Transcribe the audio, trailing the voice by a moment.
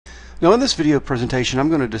Now in this video presentation I'm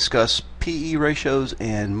going to discuss PE ratios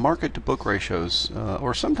and market to book ratios,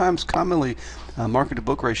 or sometimes commonly market to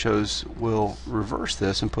book ratios will reverse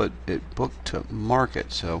this and put it book to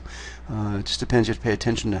market. So it just depends. You have to pay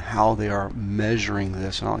attention to how they are measuring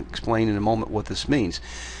this, and I'll explain in a moment what this means.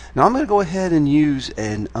 Now I'm going to go ahead and use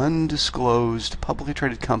an undisclosed publicly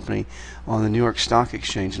traded company on the New York Stock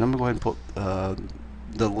Exchange, and I'm going to go ahead and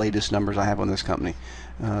put the latest numbers I have on this company.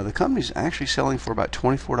 The company's actually selling for about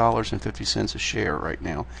 $24.50 a share right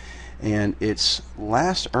now, and its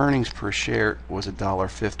last earnings per share was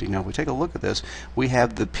 $1.50. Now if we take a look at this, we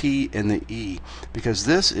have the P and the E, because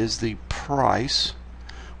this is the price,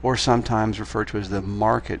 or sometimes referred to as the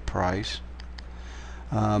market price,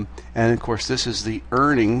 and of course this is the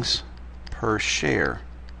earnings per share.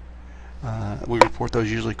 We report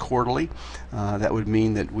those usually quarterly. That would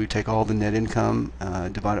mean that we take all the net income,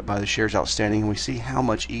 divide it by the shares outstanding, and we see how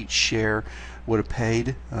much each share would have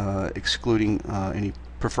paid, excluding any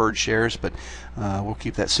preferred shares, but we'll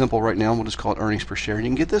keep that simple right now. We'll just call it earnings per share. You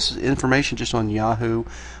can get this information just on Yahoo.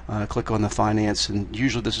 Click on the finance, and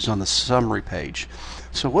usually this is on the summary page.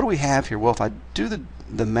 So what do we have here? Well, if I do the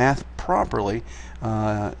math properly,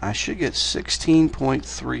 I should get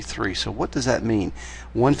 16.33. So what does that mean?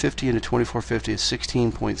 150 into 2450 is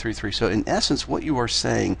 16.33. So in essence, what you are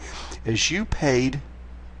saying is you paid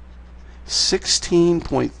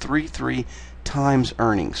 16.33 times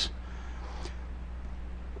earnings.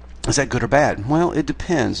 Is that good or bad? Well, it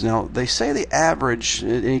depends. Now, they say the average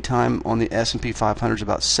at any time on the S&P 500 is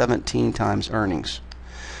about 17 times earnings.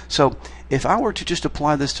 So if I were to just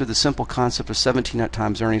apply this to the simple concept of 17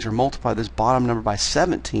 times earnings, or multiply this bottom number by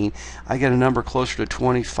 17, I get a number closer to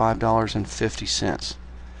 $25.50.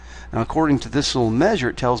 Now, according to this little measure,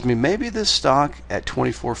 it tells me maybe this stock at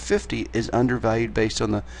 $24.50 is undervalued based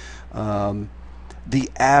on the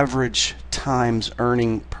average times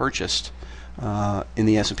earning purchased in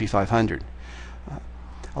the S&P 500.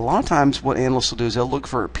 A lot of times what analysts will do is they'll look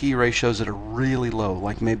for P ratios that are really low,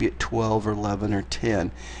 like maybe at 12 or 11 or 10,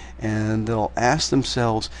 and they'll ask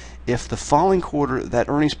themselves, if the following quarter that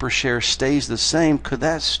earnings per share stays the same, could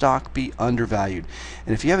that stock be undervalued?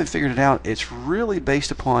 And if you haven't figured it out, it's really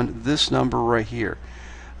based upon this number right here.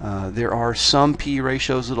 There are some P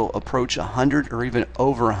ratios that will approach 100 or even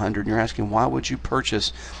over 100, and you're asking, why would you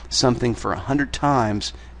purchase something for 100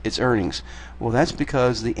 times its earnings? Well, that's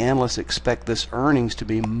because the analysts expect this earnings to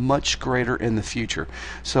be much greater in the future.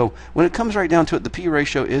 So when it comes right down to it, the P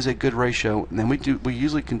ratio is a good ratio, and then we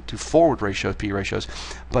usually can do forward ratio P ratios,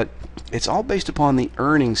 but it's all based upon the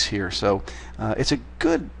earnings here. So it's a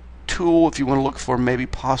good tool if you want to look for maybe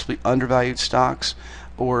possibly undervalued stocks,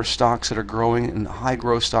 or stocks that are growing, and high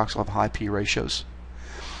growth stocks will have high P ratios.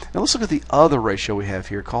 Now let's look at the other ratio we have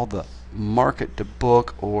here, called the market to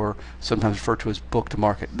book, or sometimes referred to as book to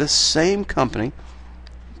market. This same company,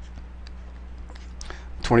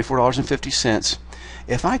 $24.50.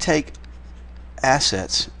 If I take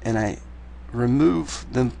assets and I remove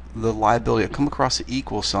the liability, I come across the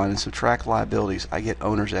equal sign and subtract liabilities, I get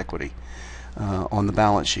owner's equity on the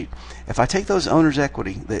balance sheet. If I take those owner's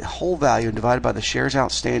equity, the whole value, and divide it by the shares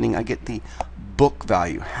outstanding, I get the book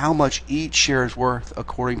value, how much each share is worth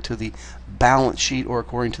according to the balance sheet or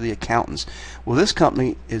according to the accountants. Well, this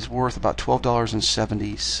company is worth about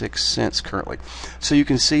 $12.76 currently. So you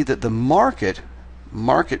can see that the market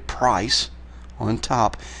price on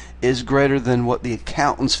top is greater than what the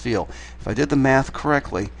accountants feel. If I did the math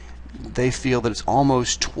correctly, they feel that it's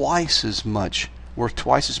almost twice as much, worth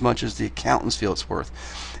twice as much as the accountants feel it's worth.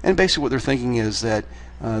 And basically what they're thinking is that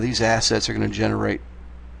these assets are going to generate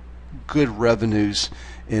good revenues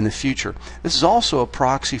in the future. This is also a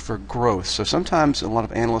proxy for growth. So sometimes a lot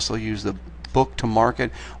of analysts will use the book to market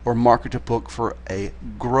or market to book for a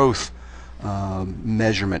growth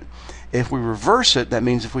measurement. If we reverse it, that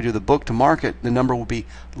means if we do the book to market, the number will be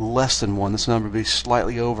less than 1. This number will be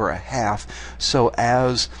slightly over a half. So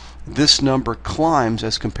as this number climbs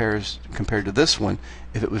as compared to this one,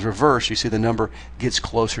 if it was reversed, you see the number gets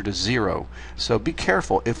closer to 0. So be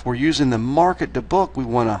careful. If we're using the market to book, we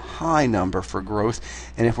want a high number for growth,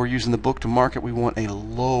 and if we're using the book to market, we want a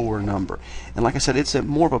lower number. And like I said, it's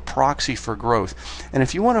more of a proxy for growth. And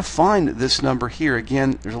if you want to find this number here,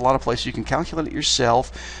 again, there's a lot of places you can calculate it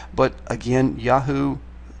yourself, but again,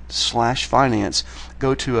 Yahoo/finance,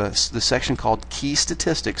 go to the section called Key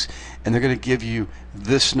Statistics, and they're going to give you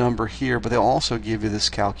this number here, but they'll also give you this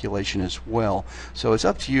calculation as well. So it's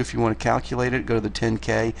up to you if you want to calculate it, go to the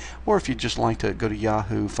 10K, or if you'd just like to go to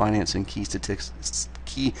Yahoo Finance and Key Statistics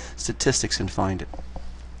and find it.